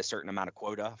to hit a certain amount of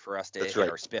quota for us to hit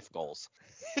our spiff goals.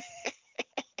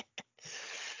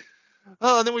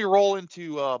 And then we roll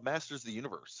into Masters of the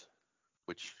Universe,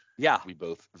 which we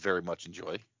both very much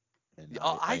enjoy, and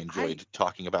I enjoyed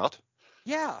talking about.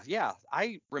 Yeah.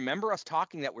 I remember us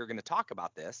talking that we were going to talk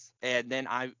about this, and then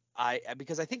I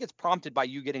because I think it's prompted by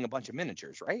you getting a bunch of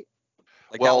miniatures, right?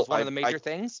 Like that was one of the major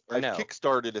things? Or I've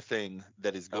kickstarted a thing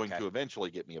that is going to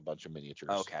eventually get me a bunch of miniatures.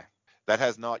 Okay. That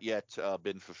has not yet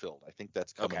been fulfilled. I think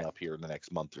that's coming up here in the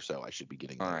next month or so. I should be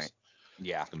getting those. All right.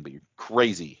 Yeah. It's going to be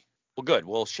crazy. Well, good.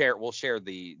 We'll share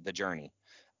the journey.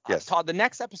 Yes. Todd, the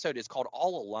next episode is called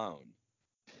All Alone.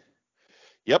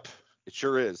 Yep, it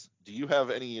sure is. Do you have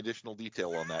any additional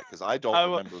detail on that? Because I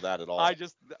don't remember that at all.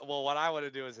 What I want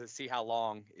to do is see how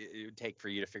long it would take for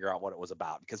you to figure out what it was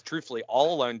about. Because truthfully,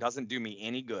 All Alone doesn't do me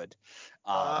any good.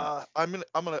 I'm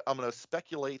gonna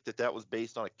speculate that was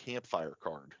based on a campfire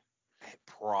card.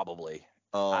 Probably.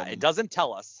 It doesn't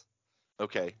tell us.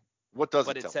 Okay. What does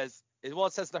it tell? But it says,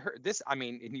 it says this. I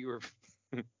mean, and you're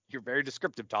very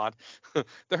descriptive, Todd.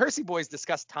 The Hersey boys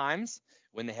discuss times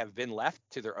when they have been left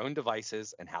to their own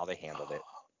devices and how they handled it.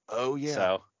 Oh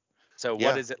yeah. So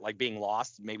what is it like being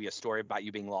lost? Maybe a story about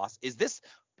you being lost. Is this?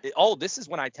 Oh, this is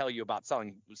when I tell you about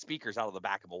selling speakers out of the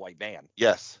back of a white van.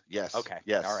 Yes. Okay.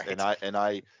 Yes. All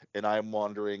right. And I'm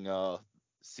wandering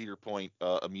Cedar Point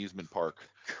amusement park.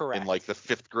 Correct. In like the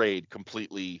 5th grade,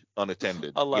 completely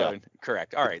unattended. Alone. Yeah.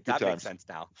 Correct. All right. Good That times. makes sense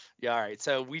now. Yeah. All right.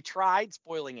 So we tried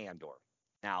spoiling Andor.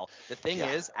 Now, the thing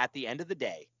is, at the end of the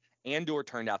day, Andor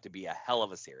turned out to be a hell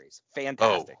of a series.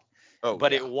 Fantastic.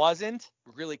 But it wasn't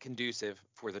really conducive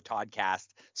for the Toddcast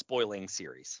spoiling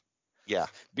series. Yeah.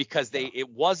 Because it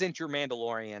wasn't your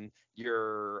Mandalorian,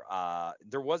 there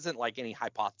wasn't like any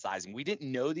hypothesizing. We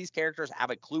didn't know these characters,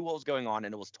 have a clue what was going on,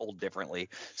 and it was told differently.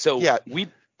 So we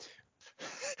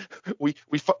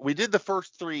did the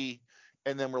first 3,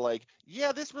 and then we're like,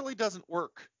 yeah, this really doesn't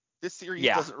work. This series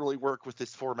doesn't really work with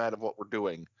this format of what we're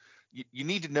doing. You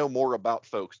need to know more about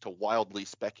folks to wildly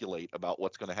speculate about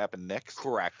what's going to happen next.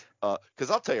 Correct. Because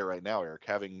I'll tell you right now, Eric,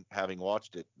 having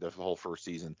watched it the whole first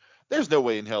season, there's no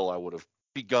way in hell I would have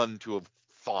begun to have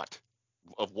thought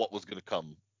of what was going to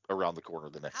come around the corner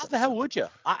the next. How the hell would you?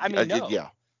 I mean, no. Yeah.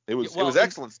 It was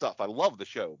excellent stuff. I love the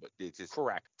show, but it's just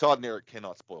correct. Todd and Eric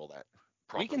cannot spoil that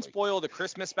properly. We can spoil the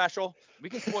Christmas special. We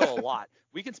can spoil a lot.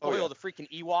 We can spoil the freaking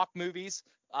Ewok movies.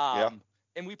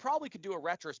 And we probably could do a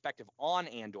retrospective on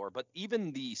Andor, but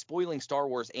even the spoiling Star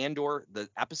Wars Andor, the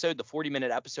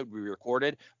 40-minute episode we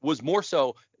recorded, was more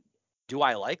so, do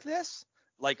I like this?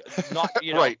 Like, not,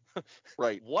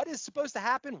 right. What is supposed to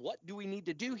happen? What do we need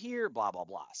to do here? Blah, blah,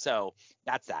 blah. So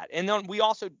that's that. And then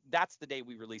that's the day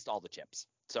we released all the chips.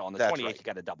 So on the 28th, you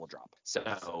got a double drop.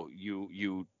 So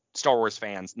you Star Wars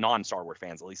fans, non-Star Wars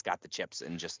fans, at least got the chips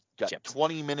and just got chips.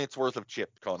 20 minutes worth of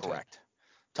chip content. Correct.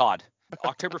 Todd,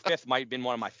 October 5th might have been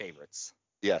one of my favorites.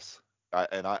 Yes,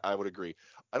 I would agree.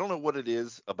 I don't know what it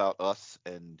is about us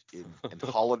and in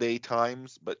holiday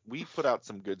times, but we put out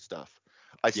some good stuff.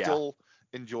 I still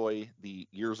enjoy the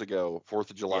years ago 4th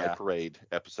of July parade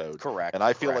episode. Correct. And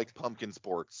I feel like Pumpkin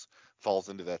Sports falls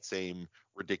into that same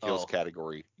ridiculous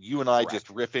category. You and I just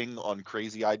riffing on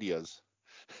crazy ideas.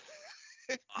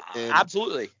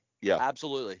 Absolutely. Yeah,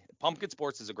 absolutely. Pumpkin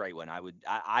Sports is a great one.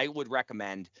 I would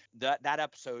recommend that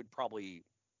episode. Probably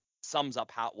sums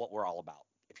up what we're all about.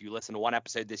 If you listen to one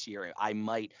episode this year, I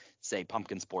might say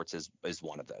Pumpkin Sports is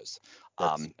one of those.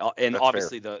 And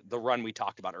obviously fair. The run we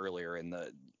talked about earlier in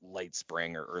the late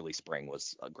spring or early spring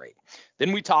was great.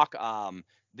 Then we talk.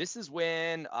 This is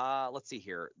when let's see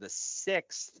here, the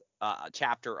 6th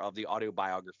chapter of the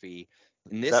autobiography.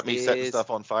 And this is that me setting stuff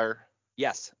on fire?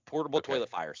 Yes, portable toilet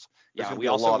fires. Yeah, we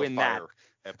also win that.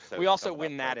 We also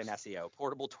win that in SEO,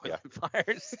 portable toilet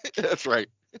fires. That's right.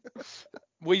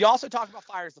 We also talked about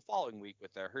fires the following week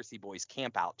with the Hersey Boys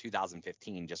Camp Out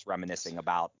 2015, just reminiscing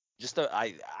about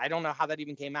I don't know how that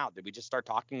even came out. Did we just start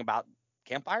talking about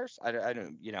campfires? I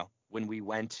don't, when we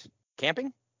went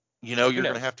camping? You're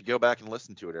going to have to go back and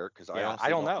listen to it, Eric, because I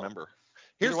don't remember.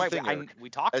 Here's the thing, Eric,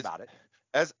 we talked about it.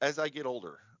 As I get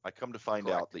older, I come to find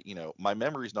out that, my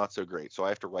memory's not so great, so I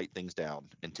have to write things down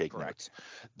and take notes.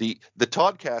 The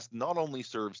Toddcast not only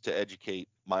serves to educate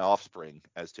my offspring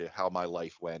as to how my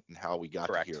life went and how we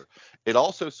got to here, it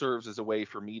also serves as a way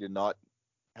for me to not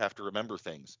have to remember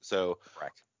things. So,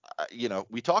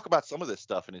 we talk about some of this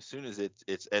stuff, and as soon as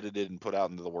it's edited and put out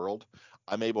into the world,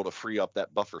 I'm able to free up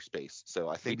that buffer space. So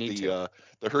I think the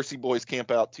Hersey Boys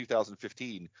Camp Out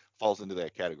 2015 falls into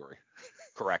that category.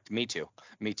 Correct. Me too.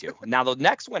 Now, the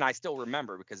next one I still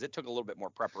remember because it took a little bit more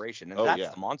preparation, and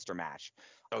that's the Monster Mash.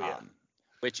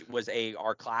 Which was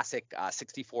our classic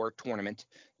 64 tournament,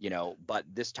 but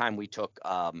this time we took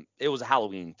it was a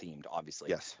Halloween themed, obviously.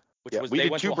 Yes. We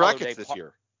did 2 brackets this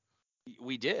year.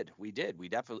 We did. We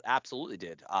definitely absolutely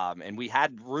did. And we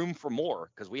had room for more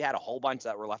because we had a whole bunch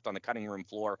that were left on the cutting room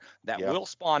floor that will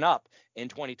spawn up in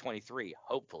 2023,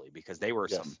 hopefully, because they were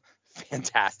some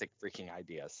fantastic freaking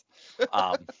ideas.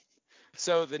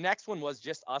 So the next one was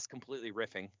just us completely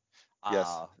riffing.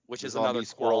 Which is another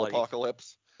squirrel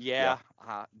apocalypse. Yeah.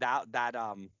 How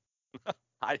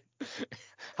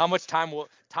much time or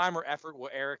effort will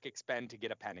Eric expend to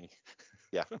get a penny?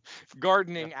 Yeah.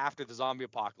 Gardening after the zombie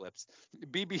apocalypse.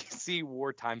 BBC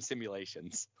wartime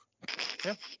simulations.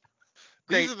 Yeah.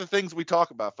 These are the things we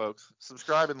talk about, folks.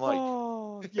 Subscribe and like.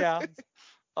 Oh, yeah.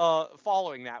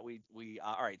 Following that, we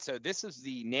all right. So this is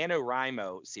the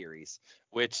NaNoWriMo series,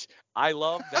 which I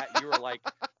love that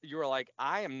you were like,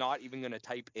 I am not even going to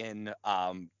type in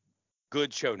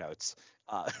good show notes.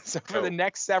 So for the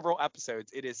next several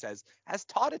episodes, it says, as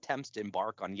Todd attempts to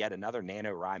embark on yet another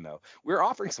NaNoWriMo, we're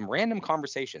offering some random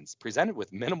conversations presented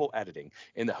with minimal editing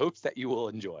in the hopes that you will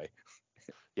enjoy.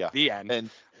 Yeah. The end. And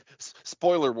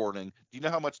spoiler warning, do you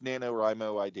know how much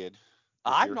NaNoWriMo I did?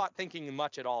 I'm not thinking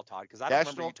much at all, Todd, because I don't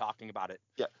remember you talking about it.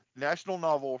 Yeah. National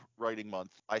Novel Writing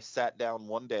Month. I sat down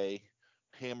one day,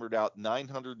 hammered out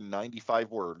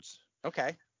 995 words.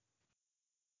 Okay.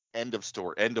 End of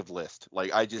story. End of list.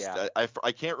 Like I just,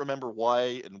 I can't remember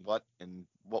why and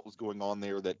what was going on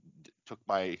there that took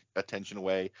my attention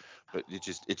away, but it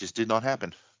just did not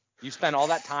happen. You spent all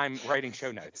that time writing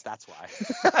show notes. That's why.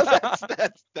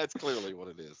 that's clearly what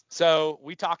it is. So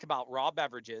we talked about raw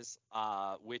beverages,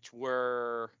 which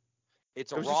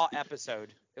it's a raw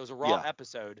episode. It was a raw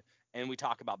episode, and we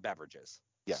talk about beverages.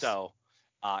 Yes. So,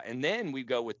 and then we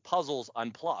go with Puzzles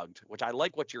Unplugged, which I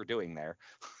like what you're doing there.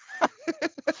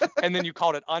 And then you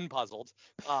called it Unpuzzled.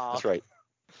 That's right.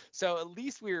 So at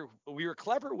least we were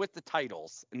clever with the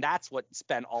titles, and that's what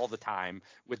spent all the time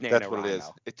with NaNoWriMo. That's what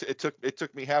it is. It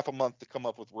took me half a month to come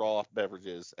up with raw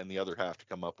beverages, and the other half to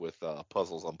come up with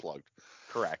Puzzles Unplugged.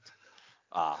 Correct.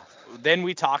 Then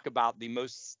we talk about the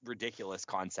most ridiculous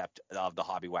concept of the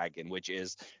hobby wagon, which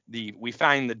is we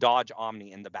find the Dodge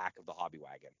Omni in the back of the hobby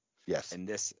wagon. Yes. And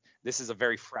this is a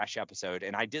very fresh episode,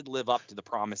 and I did live up to the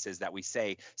promises that we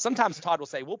say. Sometimes Todd will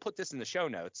say, we'll put this in the show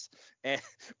notes,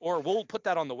 or we'll put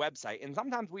that on the website. And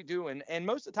sometimes we do, and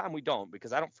most of the time we don't,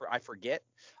 because I forget.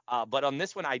 But on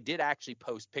this one, I did actually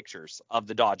post pictures of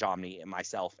the Dodge Omni and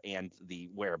myself and the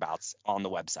whereabouts on the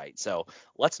website. So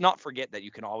let's not forget that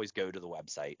you can always go to the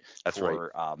website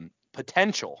for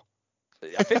potential.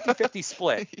 A 50-50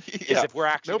 split is if we're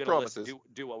actually going to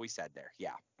do what we said there.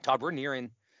 Yeah. Todd, we're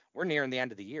nearing the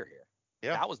end of the year here.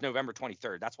 Yeah. That was November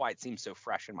 23rd. That's why it seems so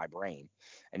fresh in my brain.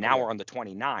 And now we're on the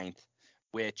 29th,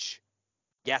 which,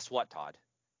 guess what, Todd?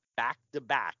 Back to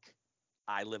back,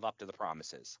 I live up to the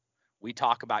promises. We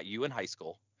talk about you in high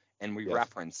school, and we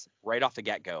reference right off the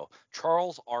get-go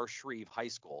Charles R. Shreve High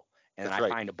School. And then I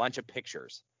find a bunch of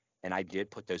pictures, and I did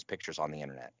put those pictures on the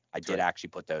internet. I did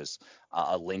actually put those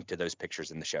a link to those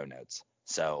pictures in the show notes.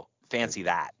 So fancy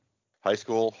that. High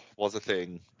school was a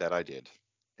thing that I did,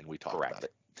 and we talked about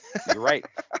it. You're right.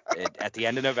 At the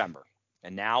end of November,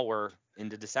 and now we're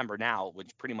into December now,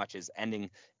 which pretty much is ending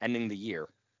the year.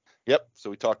 Yep. So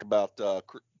we talked about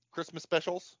Christmas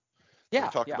specials. Yeah.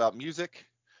 We talked about music.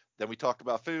 Then we talked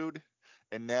about food,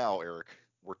 and now, Eric,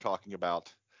 we're talking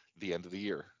about the end of the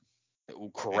year.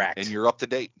 Correct. And you're up to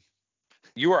date.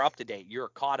 You are up to date. You're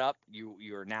caught up.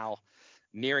 You're now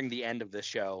nearing the end of the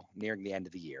show, nearing the end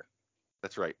of the year.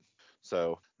 That's right.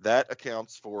 So that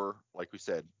accounts for, like we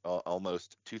said,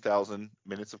 almost 2,000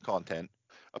 minutes of content.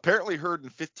 Apparently heard in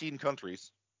 15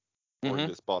 countries, according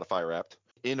to Spotify Wrapped.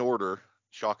 In order,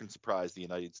 shock and surprise, the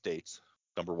United States,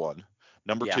 number one.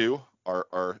 Number two,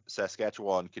 our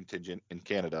Saskatchewan contingent in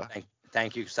Canada.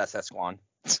 Thank you, Saskatchewan.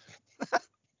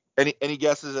 Any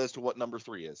guesses as to what number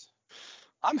three is?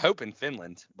 I'm hoping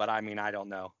Finland, but I mean, I don't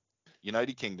know.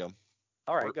 United Kingdom.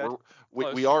 All right, good.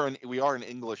 We are an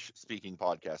English speaking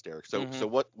podcast, Eric. So so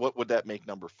what would that make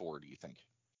number 4? Do you think?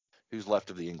 Who's left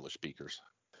of the English speakers?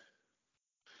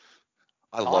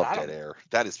 I love Dead Air.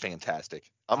 That is fantastic.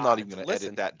 I'm not even going to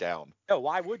edit that down. No,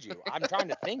 why would you? I'm trying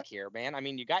to think here, man. I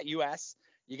mean, you got U.S.,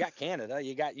 you got Canada,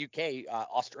 you got U.K.,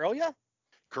 Australia.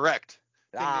 Correct.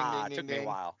 It took me a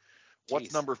while. Jeez.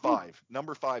 What's number 5?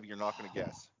 Number 5, you're not going to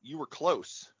guess. You were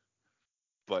close,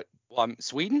 but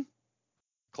Sweden.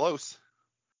 Close.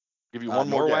 Give you one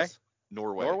more guess.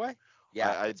 Norway?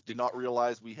 Yeah. I did not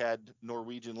realize we had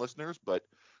Norwegian listeners, but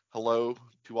hello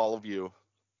to all of you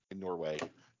in Norway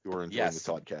who are enjoying the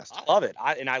podcast. I love it.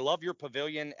 I love your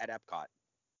pavilion at Epcot.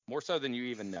 More so than you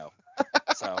even know.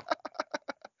 So,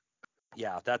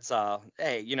 yeah, that's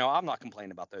hey, I'm not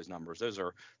complaining about those numbers. Those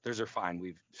are fine.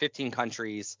 We've 15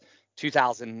 countries,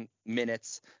 2,000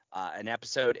 minutes. An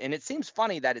episode, and it seems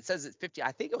funny that it says it's 50.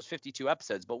 I think it was 52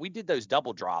 episodes, but we did those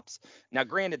double drops. Now,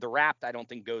 granted, the Wrapped I don't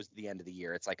think goes to the end of the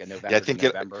year. It's like a November to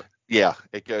November.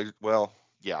 It goes. Well,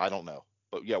 I don't know,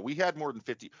 but we had more than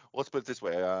 50. Well, let's put it this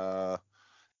way.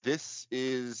 This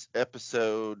is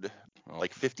episode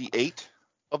 58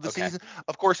 of the season.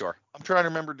 Of course, I'm trying to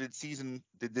remember. Did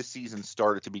this season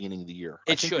start at the beginning of the year?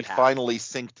 I think we finally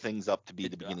synced things up to be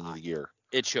the beginning of the year.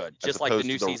 It should, just like the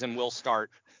new season will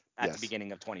start at the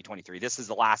beginning of 2023. This is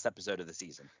the last episode of the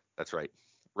season. That's right.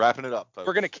 Wrapping it up, folks.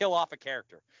 We're going to kill off a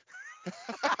character.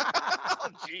 Oh,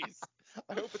 jeez.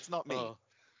 I hope it's not me.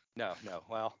 No.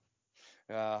 Well,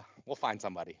 We'll find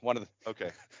somebody.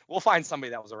 Okay. We'll find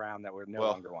somebody that was around that we're no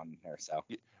longer on there. So.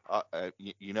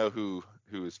 You know who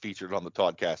is featured on the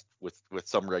podcast with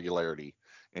some regularity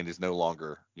and is no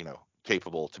longer,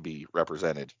 capable to be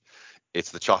represented.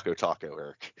 It's the Choco Taco,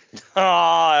 Eric.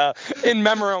 In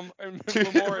memoriam.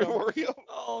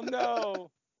 Oh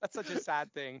no. That's such a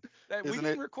sad thing. We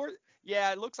didn't record.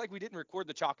 Yeah, it looks like we didn't record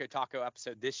the Choco Taco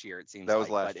episode this year. It seems that was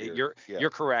last year.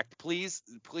 You're correct. Please,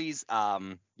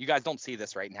 you guys don't see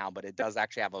this right now, but it does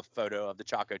actually have a photo of the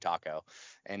Choco Taco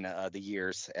and the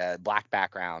years, black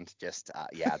background. Just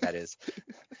that is.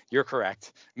 You're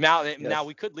correct. Now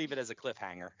we could leave it as a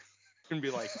cliffhanger and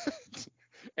be like.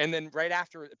 And then right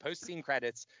after post-scene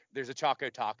credits, there's a Choco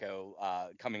Taco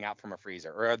coming out from a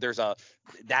freezer. Or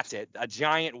that's it, a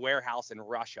giant warehouse in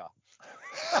Russia.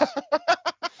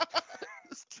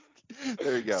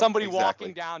 There you go. Somebody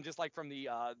walking down just like from the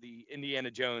Indiana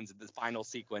Jones, the final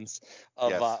sequence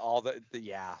of all the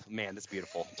man, that's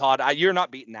beautiful. Todd, you're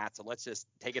not beating that, so let's just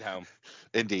take it home.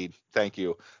 Indeed. Thank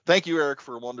you, Eric,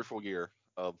 for a wonderful year.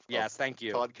 Thank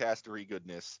you. Podcastery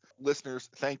goodness. Listeners,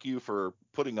 thank you for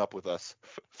putting up with us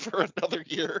for another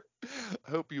year.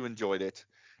 I hope you enjoyed it.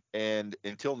 And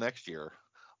until next year,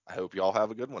 I hope you all have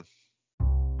a good one.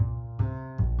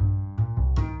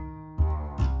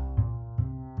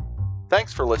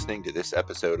 Thanks for listening to this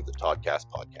episode of the Toddcast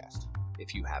Podcast.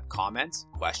 If you have comments,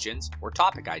 questions, or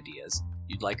topic ideas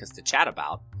you'd like us to chat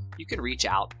about, you can reach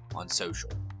out on social.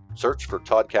 Search for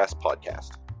Toddcast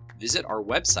Podcast. Visit our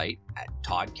website at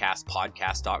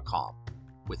toddcastpodcast.com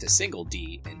with a single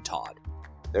D in Todd.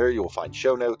 There you will find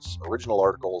show notes, original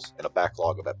articles, and a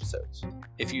backlog of episodes.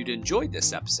 If you'd enjoyed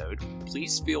this episode,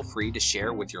 please feel free to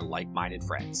share with your like-minded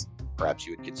friends. Perhaps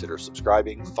you would consider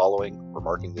subscribing, following, or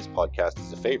marking this podcast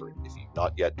as a favorite if you've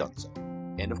not yet done so.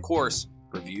 And of course,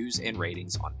 reviews and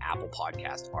ratings on Apple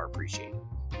Podcasts are appreciated.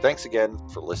 Thanks again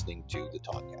for listening to the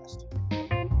Toddcast.